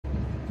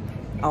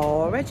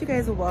Alright you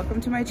guys, welcome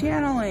to my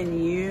channel,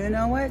 and you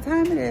know what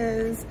time it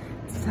is.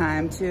 It's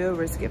time to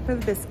risk it for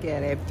the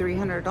biscuit. I have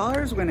 $300.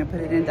 We're going to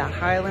put it into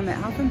high limit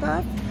Huff and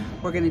Puff.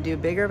 We're going to do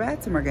bigger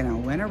bets and we're going to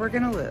win or we're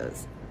going to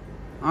lose.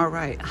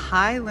 Alright,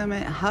 high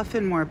limit Huff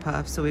and more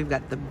Puff. So we've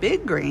got the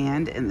big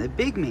grand and the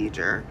big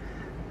major.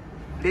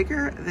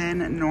 Bigger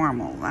than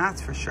normal,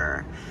 that's for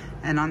sure.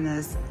 And on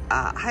this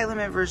high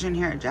limit version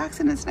here at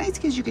Jackson, it's nice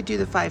because you could do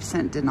the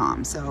 5-cent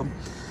denom. So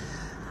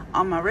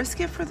on my risk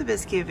it for the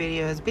biscuit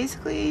video is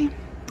basically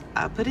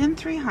put in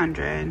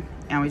 300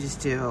 and we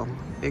just do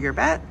bigger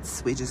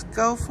bets. We just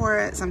go for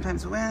it.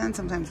 Sometimes we win,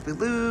 sometimes we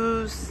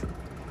lose.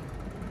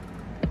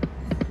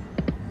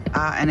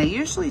 And I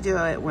usually do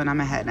it when I'm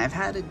ahead. And I've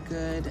had a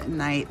good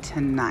night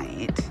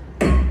tonight.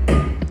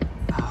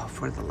 Oh,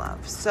 for the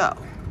love. So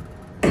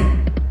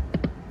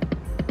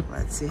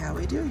let's see how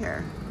we do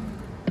here.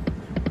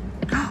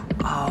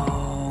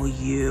 Oh,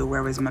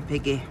 where was my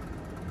piggy?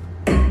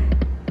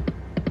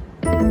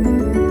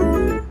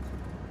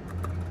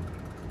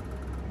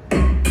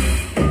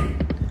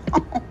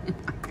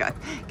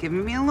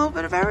 Giving me a little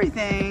bit of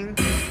everything,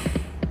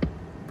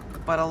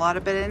 but a lot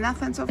of bit of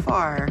nothing so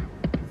far.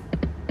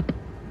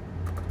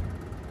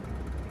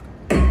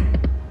 3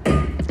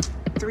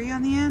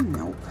 on the end?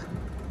 Nope.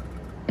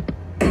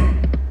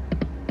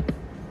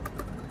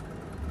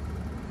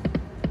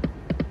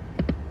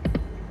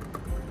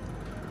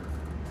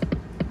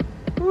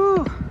 Woo.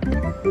 All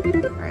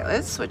right,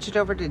 let's switch it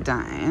over to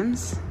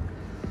dimes.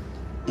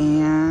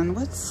 And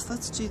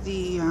let's do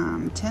the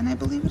 10, I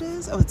believe it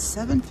is. Oh, it's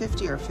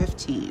 750 or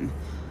 15.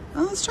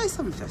 Well, let's try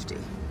 750.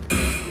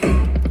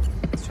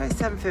 Let's try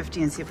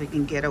 750 and see if we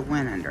can get a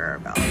win under our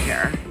belt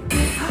here.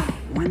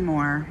 One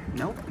more.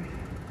 Nope.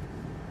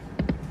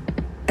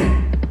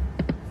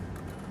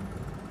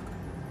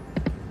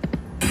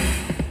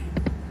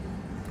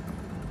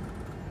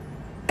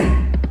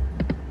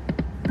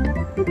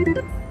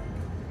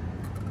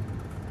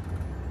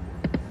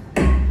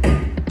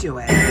 Do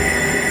it.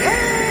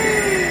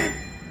 Yay!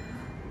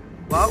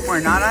 Well, we're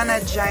not on a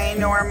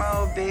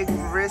ginormo, big,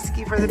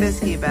 risky for the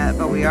biscuit bet,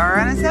 but we are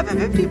on a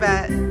 750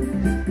 bet.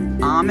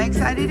 I'm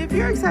excited if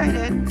you're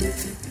excited.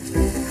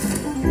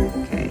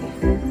 Okay,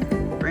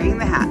 bring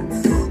the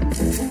hats.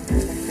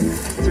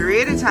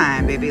 3 at a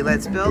time, baby.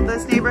 Let's build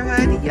this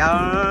neighborhood.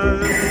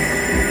 Yes.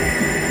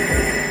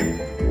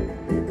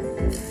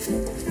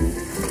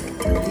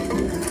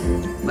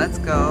 Let's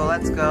go,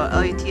 let's go.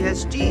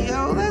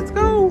 LETSGO, let's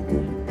go.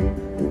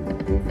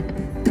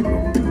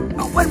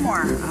 Oh, one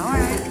more. All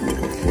right.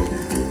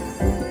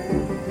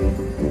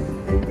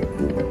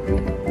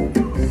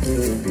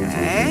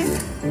 Okay.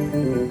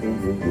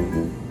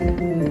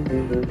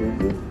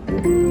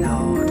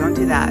 No, don't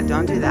do that.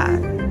 Don't do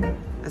that.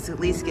 Let's at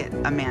least get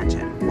a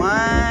mansion.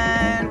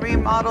 1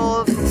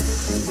 remodeled.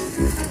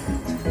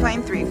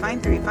 Find 3,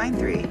 find 3, find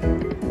 3.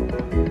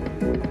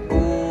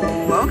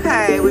 Oh,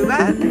 okay. We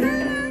bet.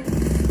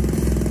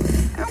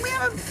 And we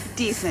have a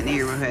decent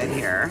neighborhood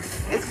here.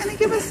 It's going to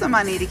give us some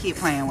money to keep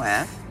playing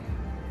with.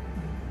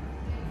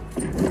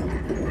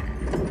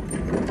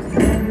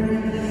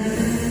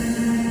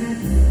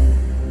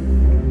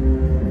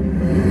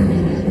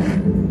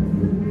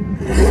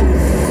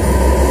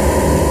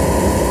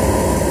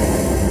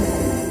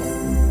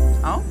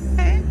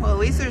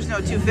 There's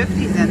no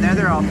 250s in there.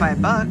 They're all $5.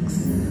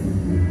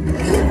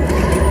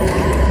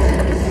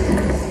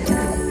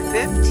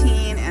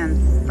 15 and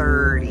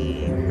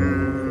 30.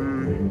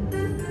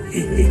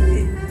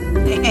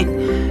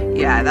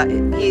 Yeah,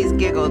 he's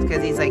giggled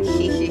because he's like,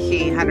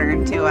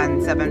 102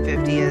 on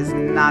 750 is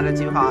not a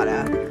too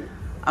hotta.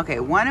 Okay,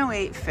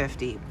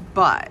 108.50,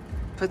 but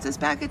puts us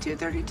back at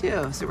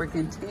 232. So we're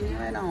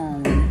continuing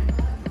on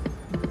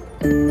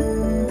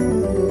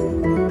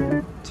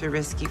to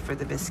risky for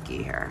the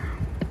biscuit here.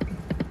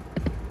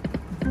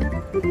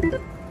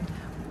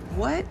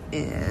 What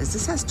is,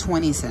 this has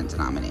 20-cent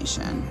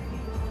denomination.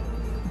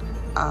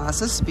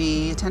 So this would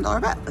be a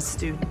 $10 bet. Let's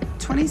do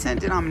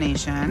 20-cent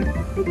denomination.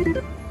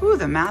 Ooh,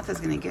 the math is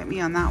gonna get me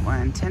on that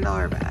one.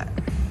 $10 bet.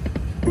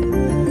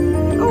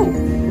 Oh.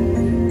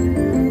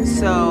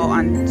 So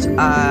on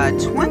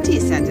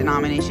 20-cent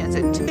denomination, it's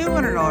a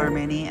 $200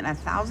 mini and a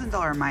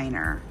 $1,000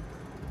 minor.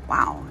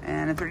 Wow,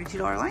 and a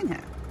 $32 line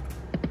hit.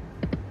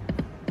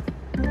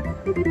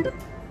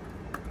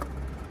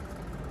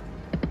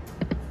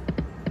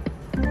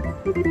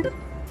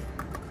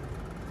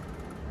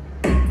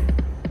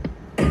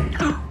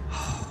 Oh,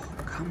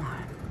 come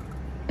on.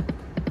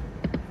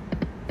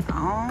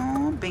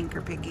 Oh,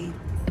 banker piggy.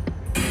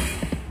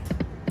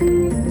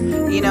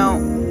 You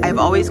know, I've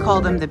always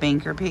called him the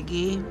banker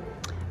piggy,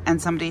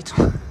 and somebody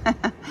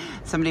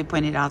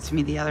pointed out to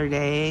me the other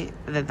day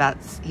that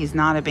he's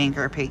not a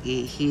banker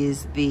piggy.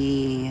 He's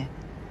the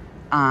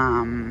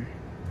oh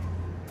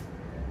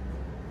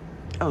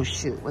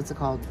shoot, what's it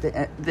called?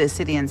 The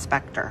city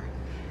inspector.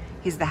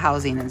 He's the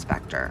housing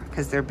inspector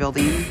because they're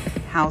building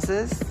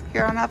houses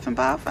here on Huff and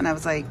Puff. And I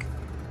was like,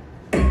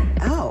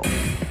 oh,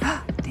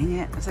 dang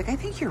it. I was like, I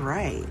think you're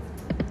right.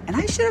 And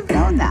I should have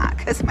known that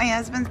because my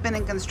husband's been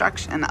in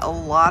construction a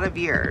lot of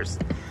years.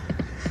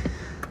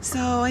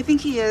 So I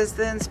think he is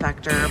the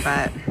inspector,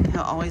 but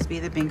he'll always be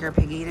the binker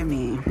piggy to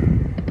me.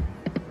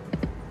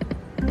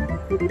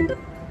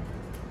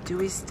 Do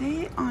we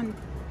stay on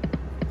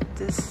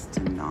this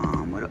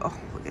denom? What? Oh,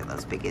 look at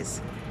those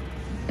biggies.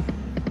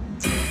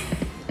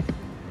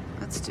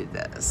 Let's do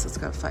this. Let's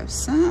go 5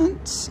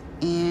 cents.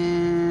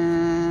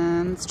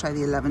 And let's try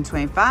the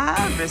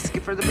 11.25. Risk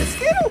it for the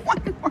biscuit. Oh,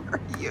 one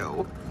more,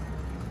 you.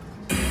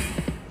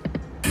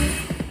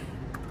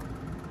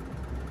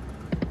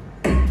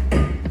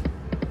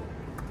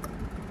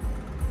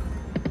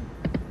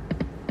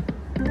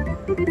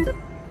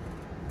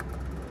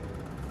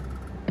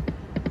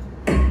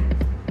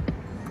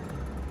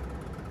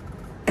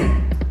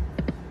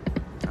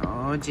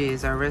 Oh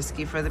geez, our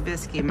risky for the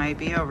biscuit might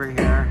be over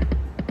here.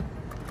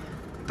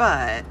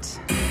 But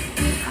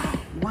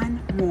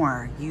one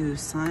more, you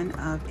son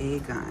of a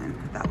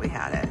gun. I thought we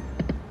had it.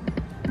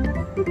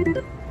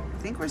 I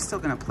think we're still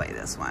gonna play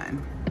this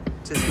one.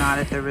 Just not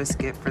at the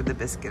risk it for the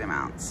biscuit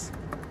amounts.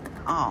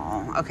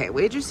 Oh, okay,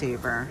 wager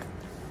saver.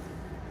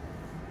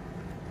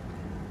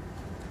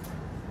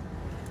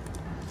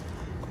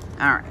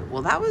 All right,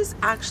 well that was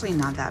actually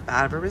not that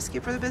bad of a risk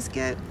it for the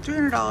biscuit.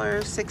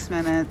 $300, 6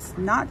 minutes,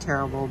 not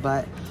terrible,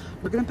 but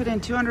we're gonna put in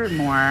 200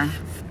 more.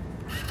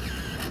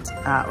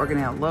 We're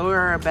gonna lower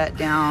our bet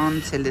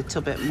down to a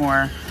little bit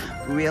more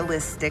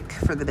realistic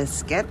for the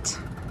biscuit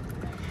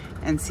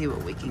and see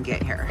what we can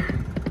get here.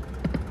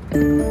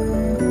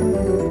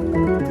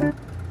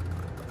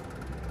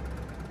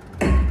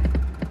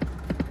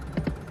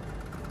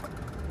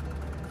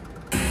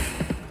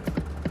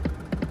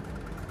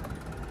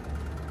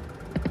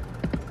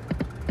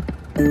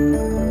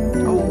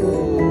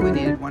 Oh, we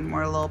needed one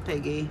more little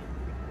piggy.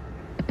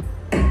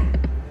 I'm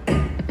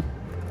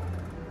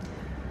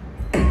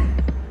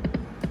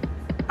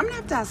gonna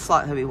have to ask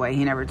Slot Hubby why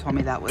he never told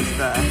me that was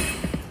the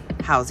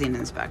housing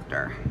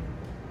inspector.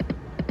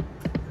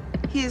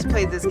 He has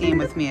played this game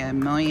with me a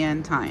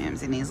million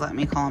times and he's let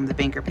me call him the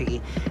banker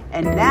piggy.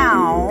 And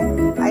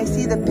now I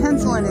see the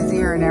pencil in his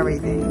ear and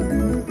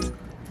everything.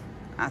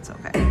 That's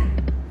okay.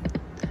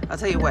 I'll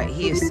tell you what,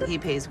 he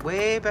pays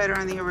way better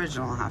on the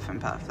original Huff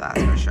and Puff,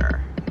 that's for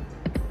sure.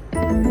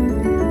 All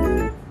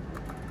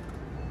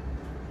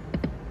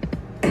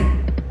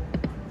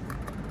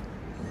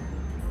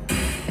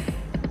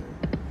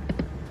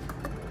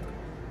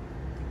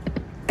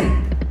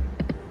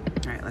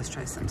right, let's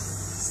try some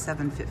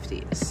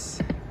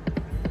 750s.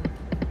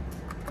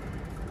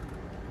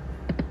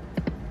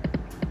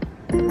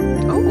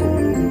 Oh,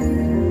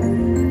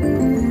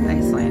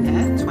 nice line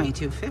hit,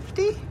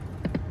 2250.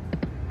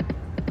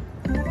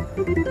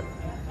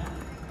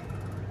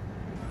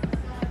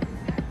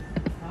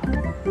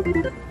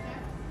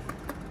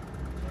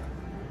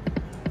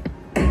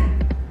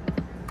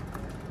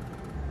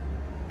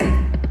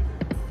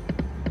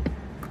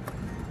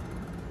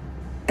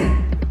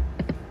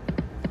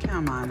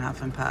 Come on,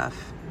 Huff and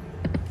Puff.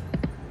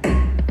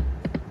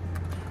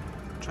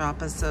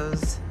 Drop us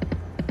those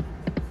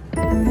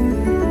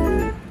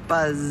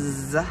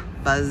buzz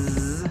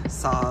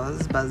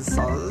saws.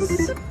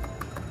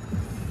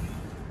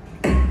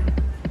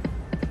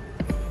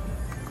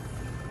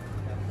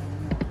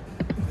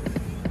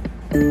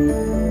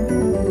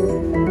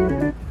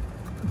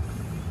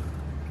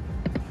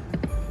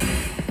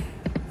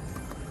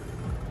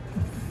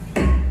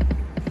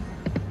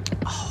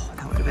 Oh,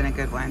 that would have been a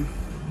good one.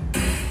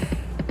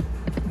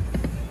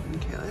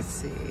 Okay, let's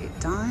see.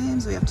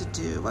 Dimes we have to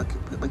do. What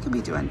can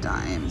we do on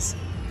dimes?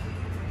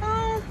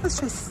 Oh, let's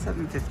try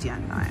 750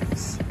 on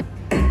dimes.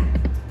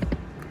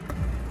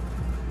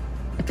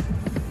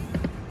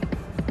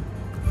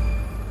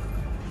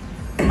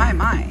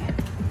 My.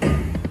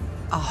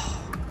 Oh,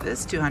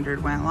 this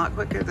 200 went a lot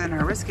quicker than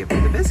our risk it for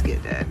the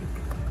biscuit did.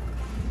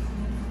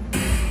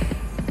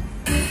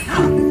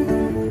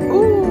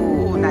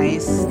 Ooh,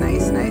 nice.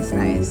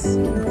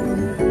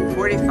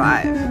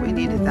 45, we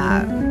needed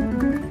that.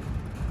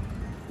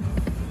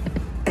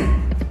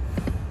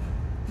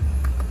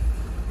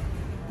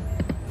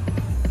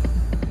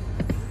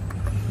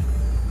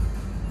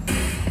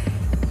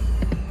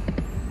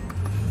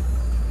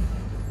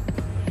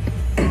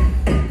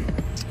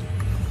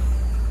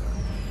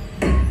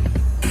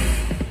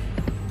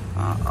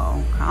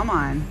 Uh-oh, come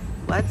on.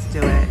 Let's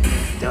do it.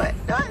 Do it.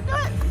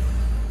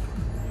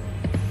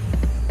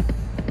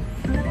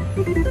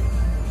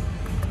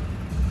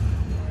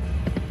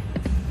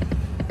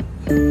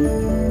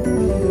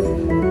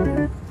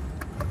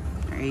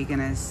 Are you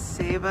gonna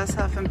save us,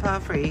 Huff and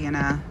Puff, or are you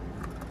gonna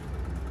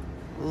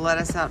let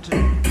us out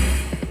to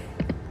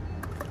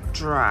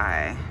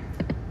dry?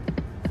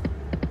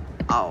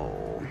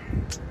 Oh,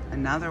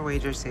 another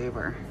wager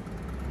saver.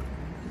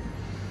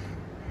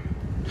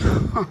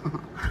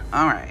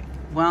 All right,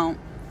 well,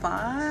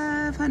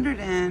 500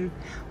 in,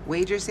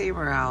 wager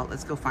saver out.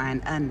 Let's go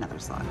find another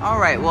slot. All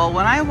right, well,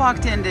 when I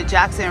walked into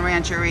Jackson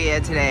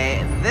Rancheria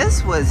today,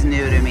 this was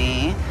new to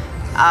me.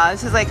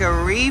 This is like a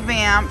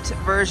revamped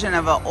version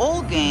of an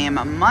old game,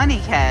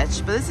 Money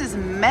Catch, but this is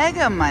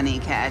Mega Money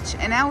Catch.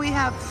 And now we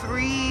have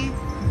 3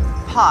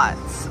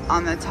 pots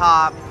on the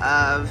top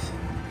of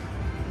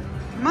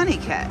money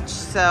catch.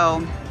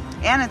 So,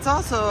 and it's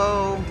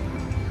also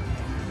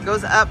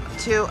goes up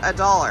to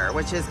 $1,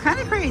 which is kind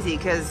of crazy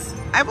because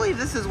I believe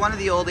this is one of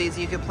the oldies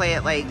you could play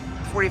at like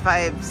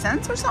 45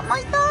 cents or something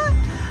like that.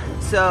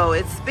 So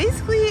it's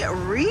basically a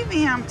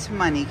revamped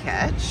money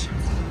catch.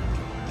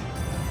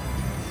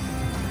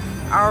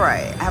 All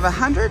right, I have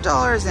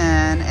 $100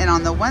 in, and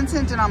on the 1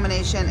 cent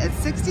denomination, it's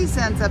 60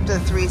 cents up to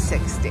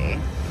 360.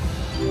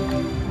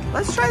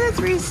 Let's try the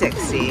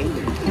 360.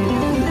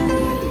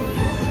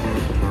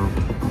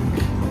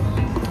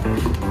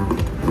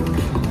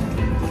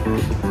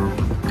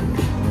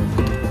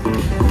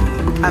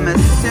 I'm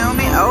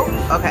assuming, oh,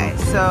 okay,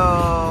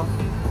 so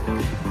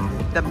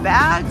the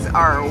bags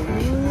are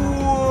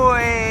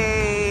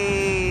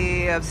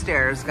way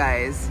upstairs,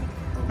 guys.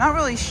 Not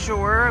really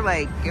sure,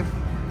 like, if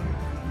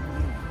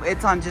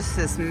it's on just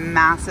this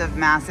massive,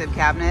 massive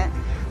cabinet.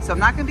 So I'm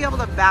not gonna be able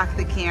to back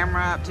the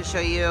camera up to show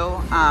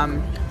you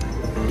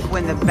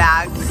when the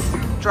bags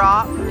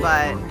drop,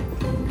 but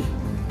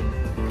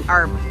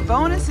our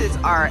bonuses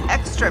are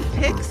extra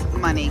picks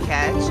money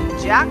catch,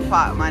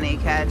 jackpot money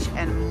catch,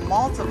 and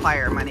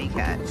multiplier money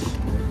catch.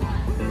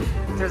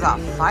 There's a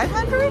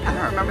 500? I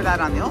don't remember that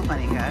on the old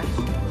money catch.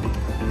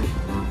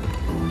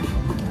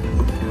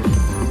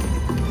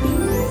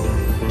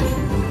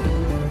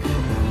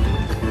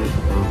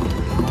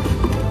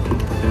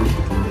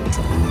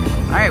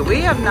 All right,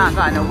 we have not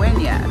gotten a win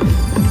yet.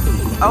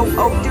 Oh,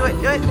 do it.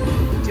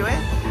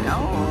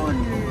 No,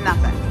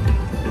 nothing.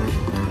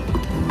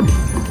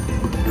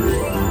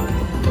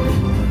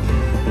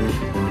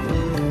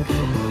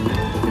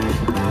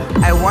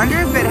 I wonder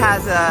if it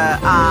has a,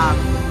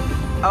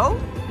 oh,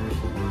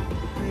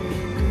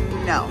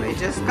 no, it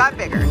just got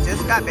bigger,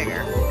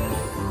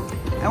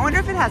 I wonder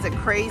if it has a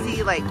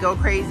crazy, like go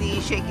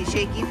crazy,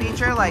 shaky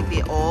feature like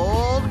the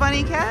old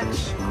money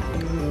catch.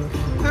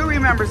 Who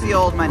remembers the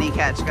old money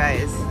catch,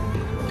 guys?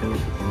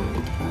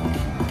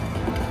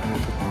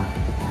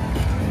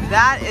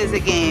 That is a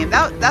game.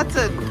 That's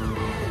a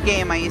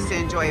game I used to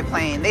enjoy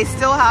playing. They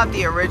still have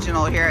the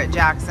original here at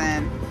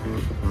Jackson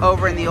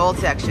over in the old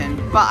section.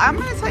 But I'm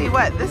going to tell you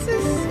what,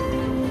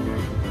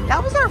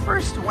 that was our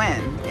first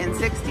win in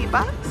 60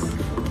 bucks.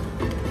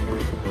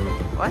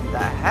 What the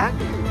heck?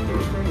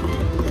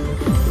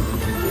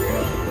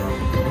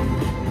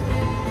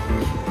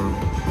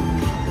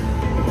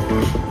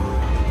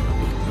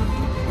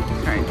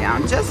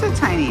 Down just a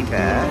tiny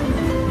bit.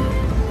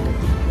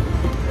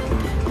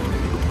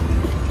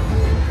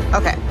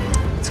 Okay,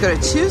 let's go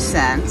to 2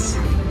 cents.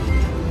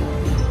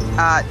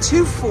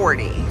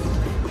 240.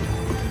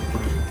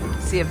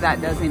 See if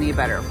that does any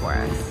better for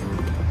us.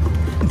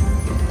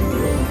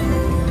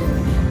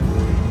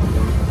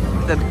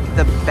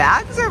 The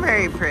bags are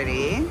very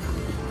pretty.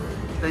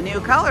 The new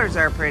colors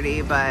are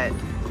pretty, but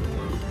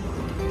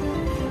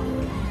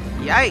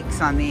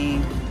yikes on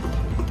the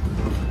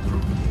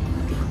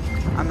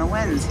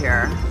wins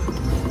here.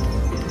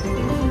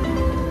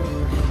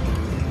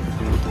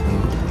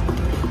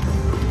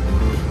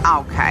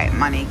 Okay,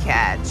 money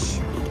catch.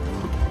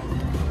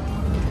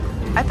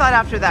 I thought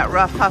after that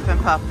rough huff and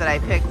puff that I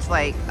picked,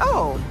 like,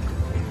 oh,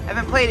 I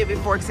haven't played it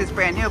before because it's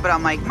brand new, but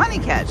I'm like, money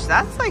catch,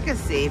 that's like a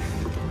safe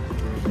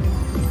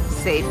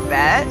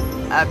bet.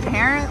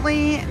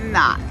 Apparently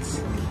not.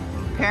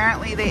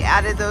 Apparently they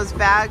added those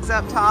bags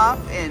up top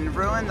and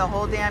ruined the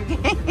whole damn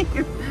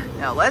game.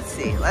 No, let's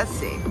see.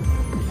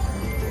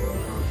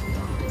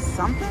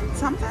 Something,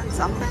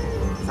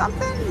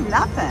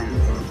 nothing.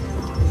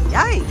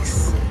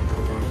 Yikes.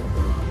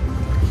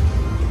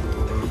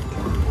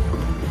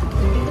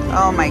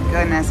 Oh my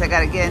goodness, I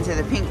gotta get into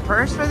the pink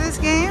purse for this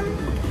game?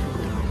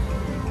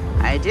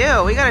 I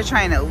do. We gotta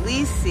try and at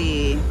least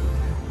see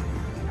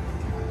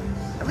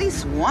at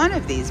least one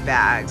of these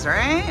bags,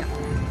 right?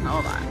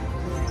 Hold on.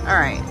 All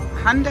right,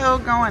 hundo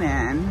going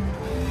in.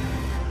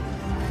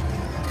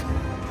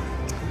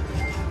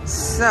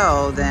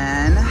 So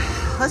then,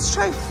 let's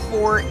try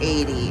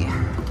 480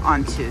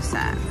 on 2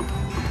 cent.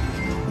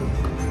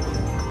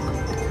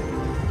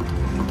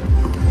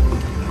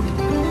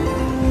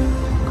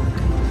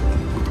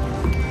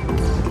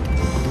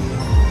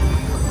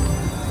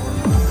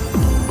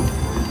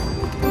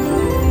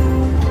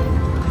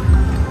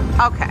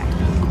 Okay,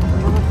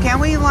 can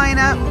we line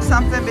up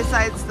something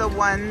besides the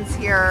ones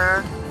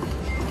here?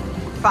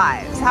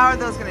 5s, how are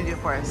those gonna do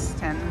for us?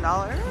 $10?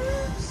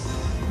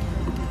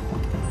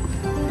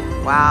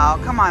 Wow,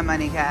 come on,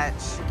 money catch.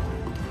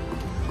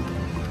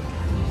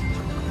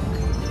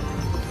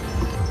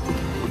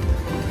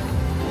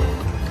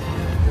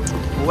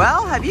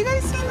 Well, have you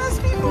guys seen this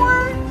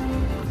before?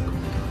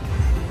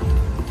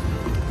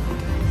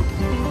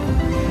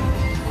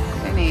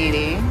 An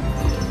 80.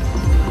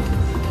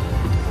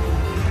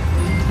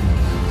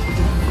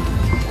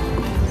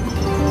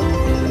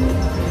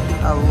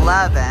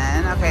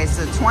 $11. Okay,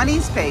 so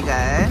 20s pay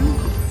good.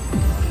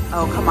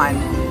 Oh, come on.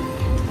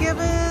 Give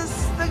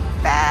us the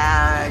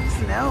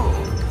bags. No.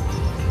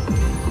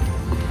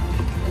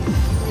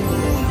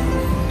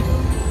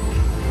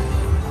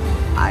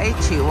 Ay,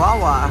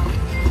 Chihuahua.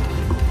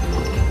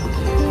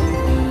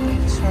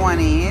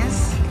 20s.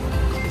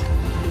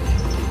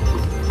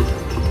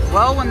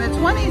 Well, when the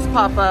 20s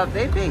pop up,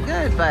 they pay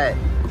good, but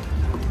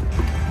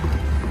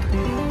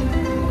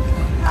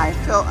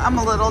I'm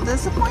a little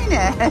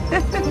disappointed.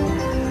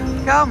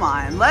 Come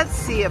on, let's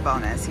see a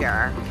bonus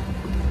here.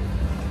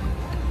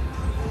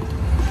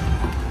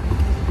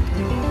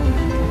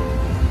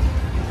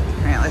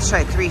 All right, let's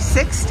try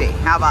 360.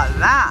 How about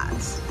that?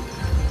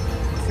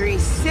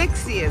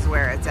 360 is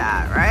where it's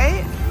at,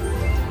 right?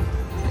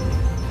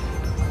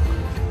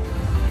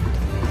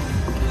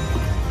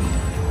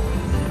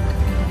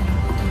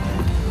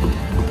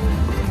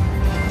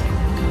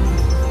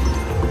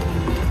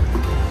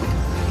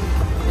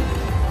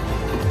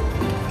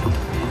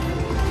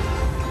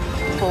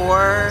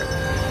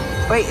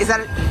 Wait, is that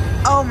a,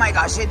 oh my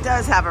gosh, it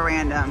does have a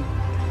random.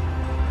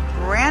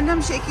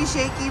 Random shaky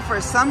shaky for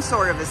some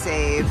sort of a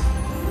save.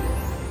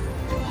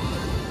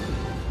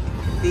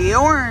 The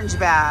orange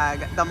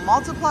bag, the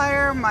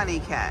multiplier money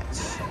catch.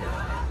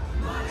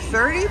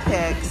 30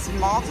 picks,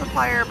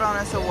 multiplier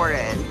bonus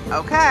awarded.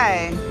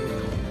 Okay.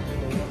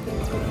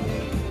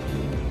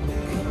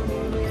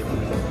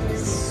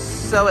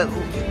 So it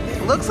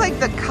looks like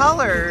the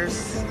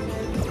colors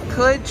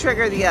could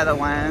trigger the other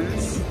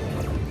ones.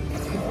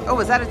 Oh,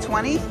 was that a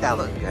 20? That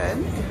looked good.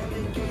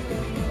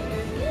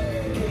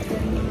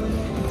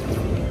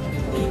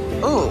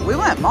 Oh, we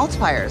went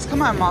multipliers.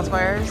 Come on,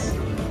 multipliers.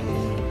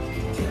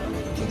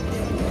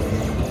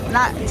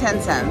 Not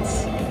 10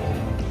 cents.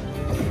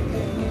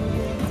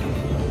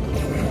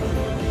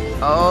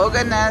 Oh,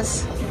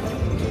 goodness.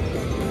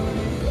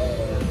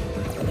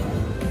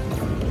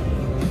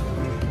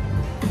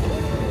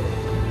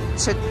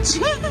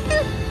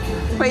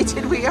 Cha-ching. Wait,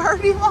 did we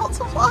already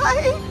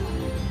multiply?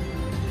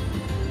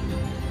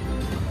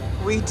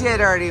 We did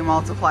already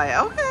multiply.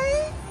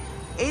 Okay.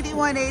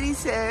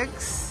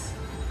 81.86.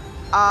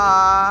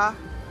 All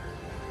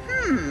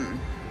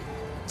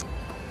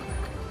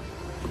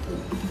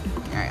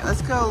right,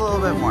 let's go a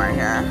little bit more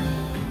here.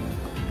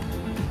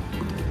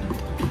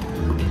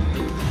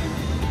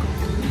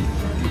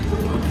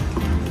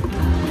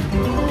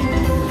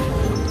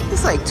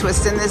 It's like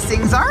twisting this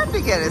thing's arm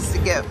to get us to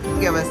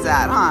give us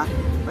that, huh?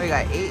 We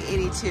got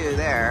 882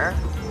 there.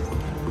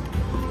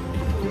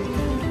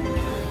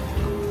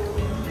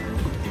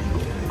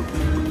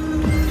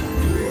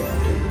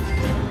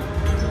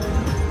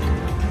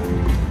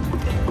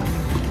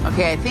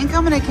 Okay, I think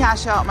I'm gonna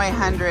cash out my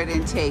 100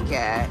 and take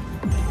it.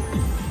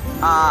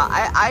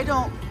 I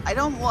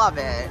don't love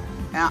it.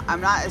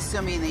 I'm not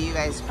assuming that you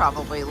guys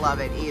probably love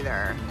it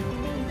either.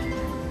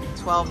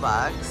 12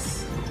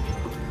 bucks.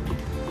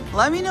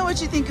 Let me know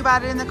what you think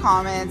about it in the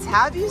comments.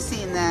 Have you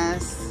seen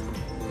this?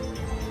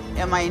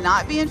 Am I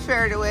not being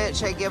fair to it?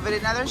 Should I give it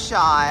another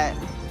shot?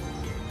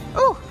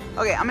 Ooh,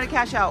 okay, I'm gonna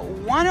cash out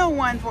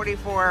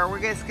 101.44.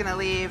 We're just gonna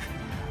leave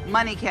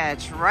money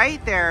catch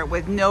right there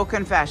with no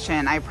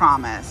confession, I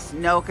promise.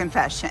 No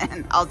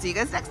confession. I'll see you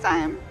guys next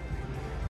time.